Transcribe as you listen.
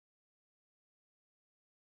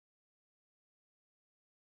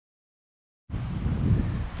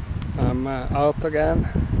I'm out again.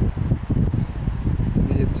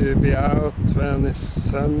 Need to be out when the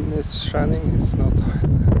sun is shining. It's not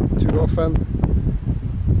too often.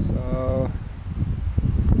 So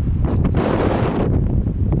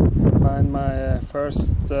find my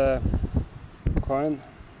first coin,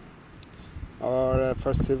 or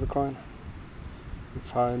first silver coin.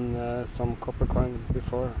 Find some copper coin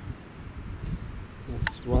before.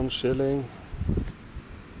 It's 1 shilling.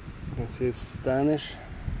 You can see it's Danish.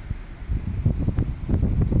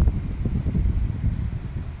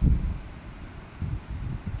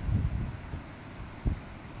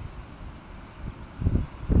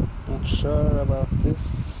 Not sure about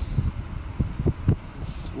this.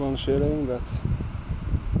 It's 1 shilling, but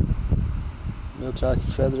looks like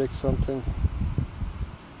Frederick something.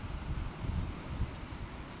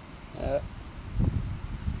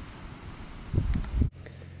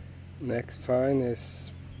 Next find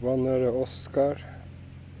is 1 euro Oscar,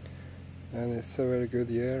 and it's a very good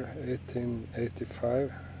year,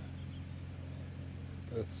 1885.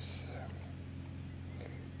 It's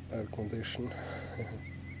bad condition.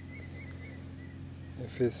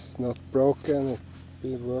 If it's not broken, it will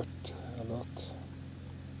be worth a lot.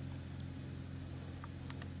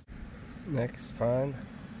 Next find,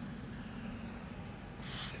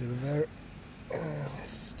 silver, and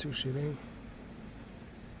it's 2 shilling.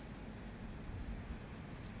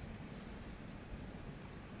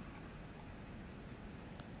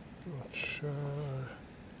 Not sure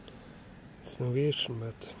it's Norwegian,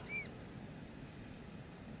 but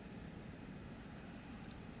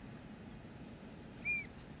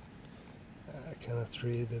I cannot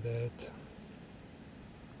read the date.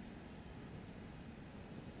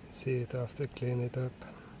 See it after clean it up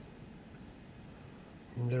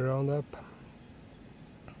in the roundup.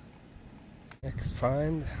 Next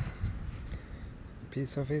find, a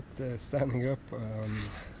piece of it standing up on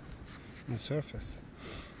the surface.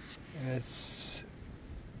 It's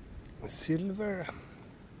silver.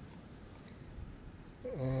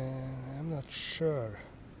 I'm not sure.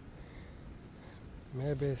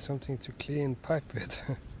 Maybe something to clean pipe with.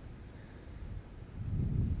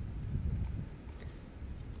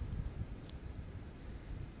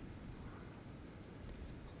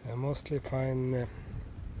 I mostly find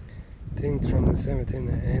things from the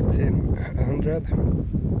 1800,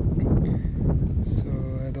 so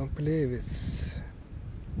I don't believe it's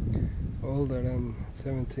older than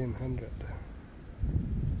 1700.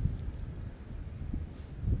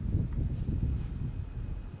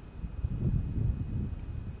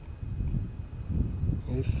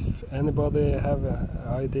 If anybody have an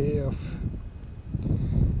idea of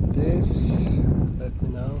this, let me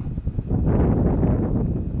know.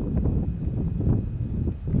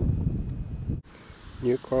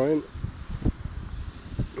 New coin,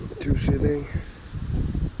 2 shilling.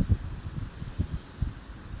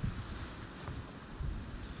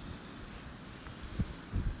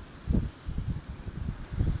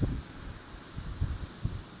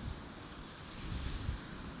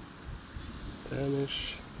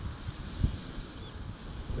 Danish,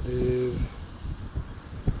 I believe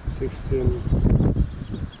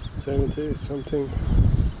 1670 something.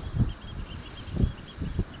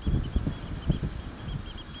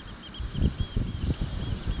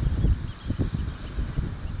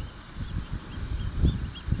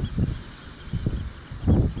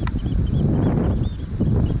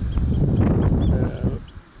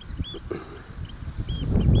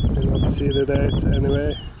 Cannot see the date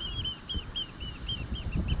anyway.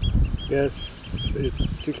 Yes,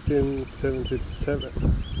 it's 1677.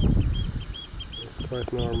 It's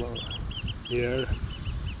quite normal year.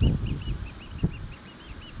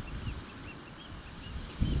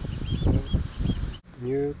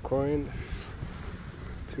 New coin,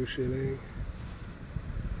 2 shilling.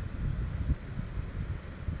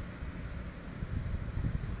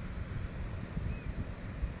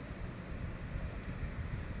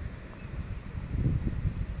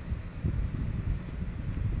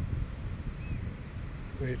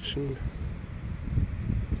 Region.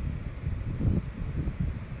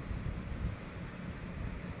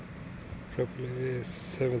 Probably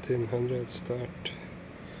 1700 start,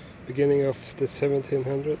 beginning of the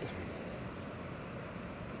 1700.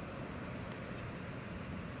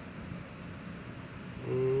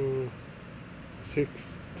 Mm,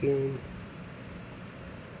 16.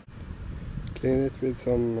 Clean it with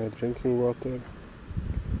some drinking water.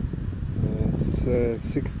 It's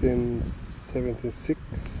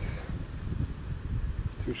 1676.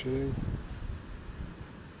 2 shilling.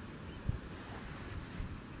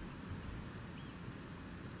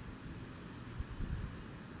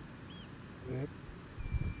 Yep.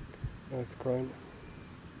 Nice coin.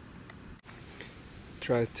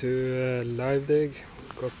 try to live dig.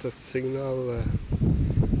 Got the signal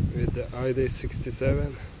with the ID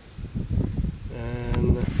 67,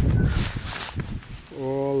 and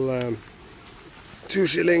all 2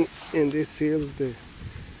 shilling in this field they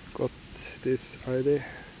got this ID.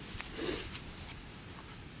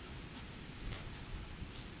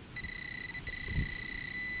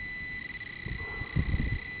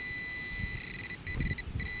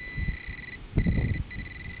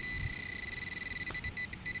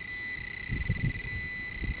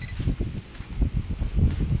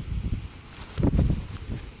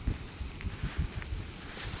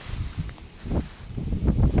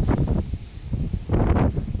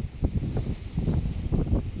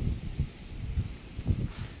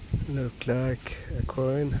 Look like a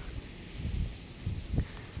coin.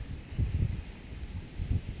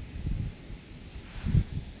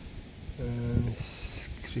 And it's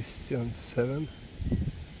Christian 7.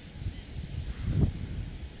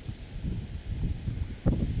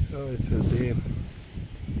 So it will be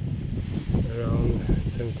around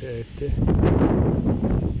 70-80.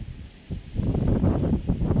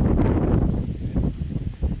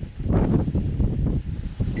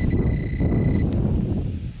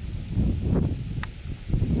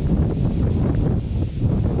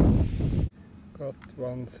 Got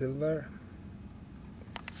 1 silver,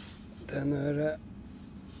 10 öre,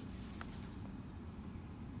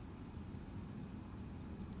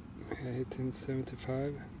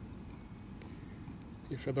 1875.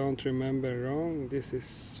 If I don't remember wrong, this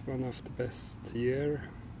is one of the best year.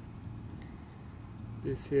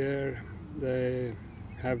 This year they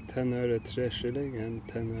have 10 öre 3 shilling and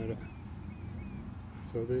 10 öre.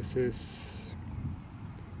 So this is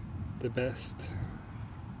the best,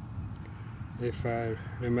 if I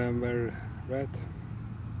remember right.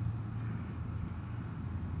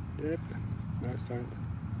 Yep, nice find.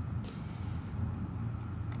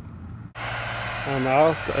 I'm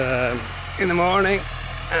out in the morning,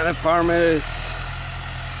 and the farmer is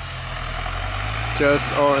just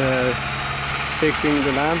fixing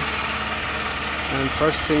the land. And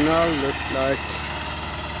first signal looked like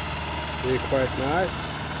really quite nice.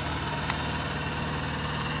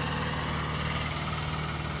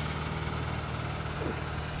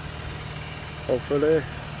 Hopefully.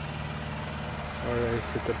 Or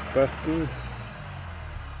is it a button?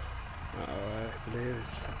 Oh, I believe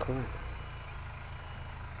it's a coin.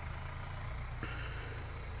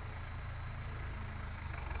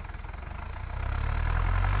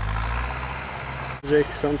 Break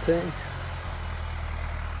something.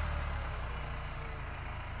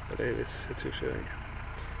 I believe it's a 2 shilling.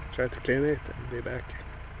 Try to clean it and be back.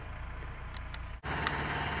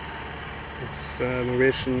 It's a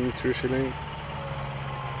Norwegian 2 shilling.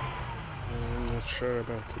 I'm not sure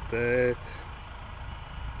about the date.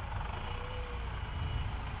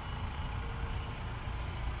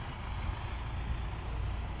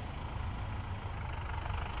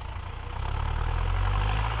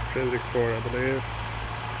 Frederick 4, I believe.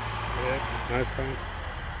 Yeah, nice find.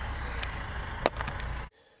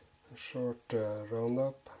 A short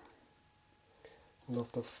roundup. A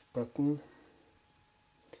lot of button.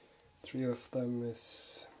 3 of them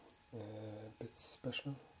is a bit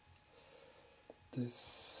special.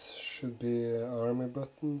 This should be an army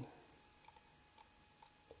button.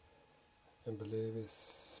 I believe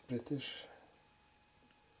it's British.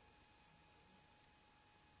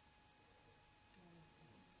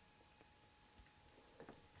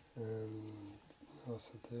 And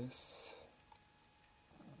also this,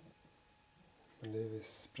 I believe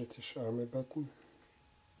is British Army button.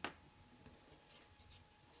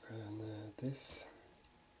 And this,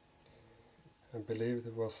 I believe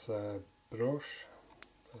it was a brooch,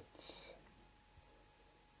 but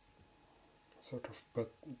sort of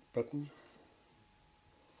button.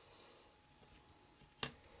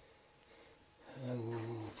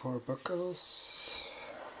 And 4 buckles,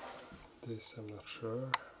 this I'm not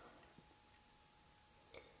sure.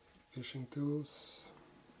 Fishing tools,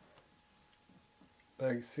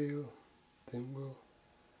 bag seal, thimble,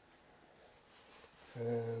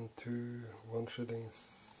 and 2 1 shilling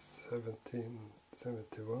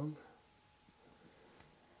 1771,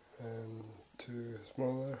 and 2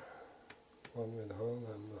 smaller, 1 with hole,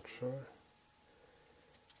 I'm not sure.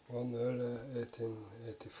 1 öre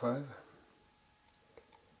 1885,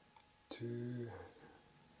 2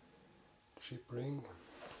 cheap ring.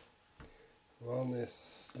 1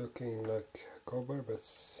 is looking like copper, but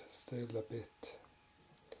still a bit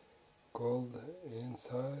gold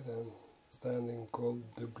inside, and standing gold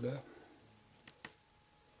double.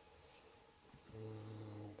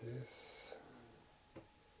 This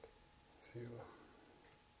seal.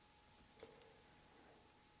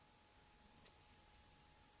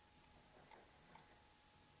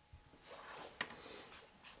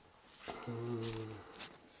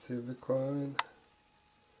 Silver coin,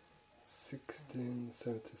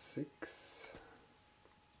 1676.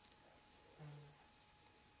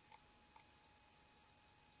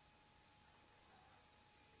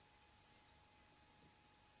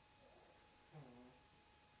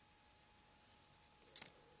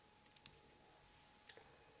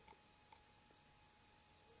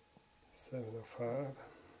 $7.05.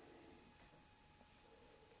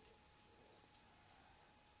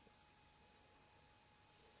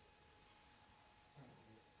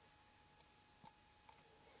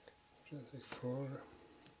 $4.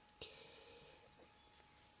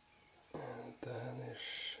 And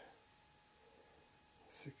Danish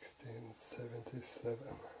 1677.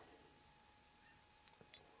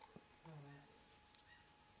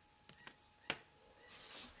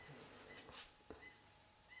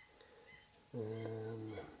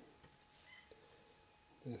 And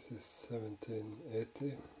this is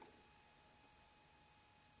 1780.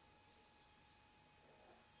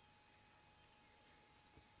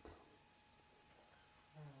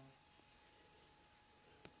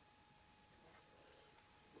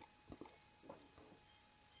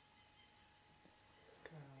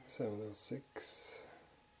 $7.06.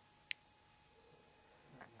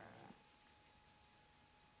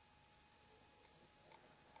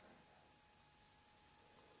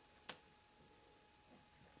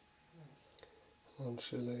 $1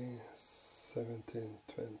 shilling,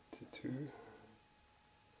 1722.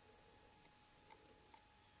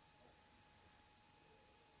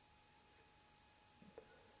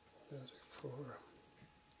 $34.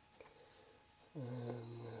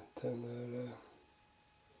 And 10 öre,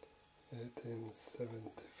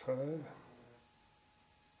 1875.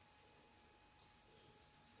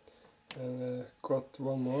 And I got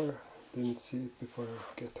one more, didn't see it before I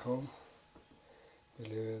get home. I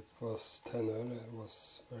believe it was 10 öre, it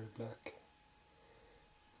was very black.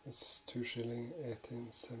 It's 2 shilling,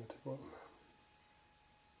 1871.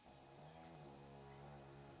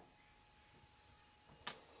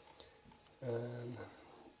 And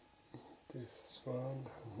this one,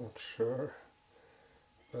 I'm not sure,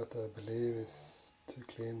 but I believe it's to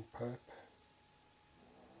clean pipe.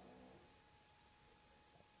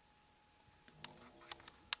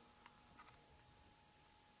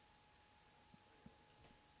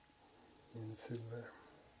 In silver.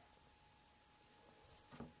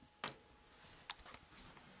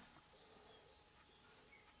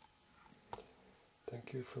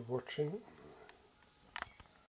 Thank you for watching.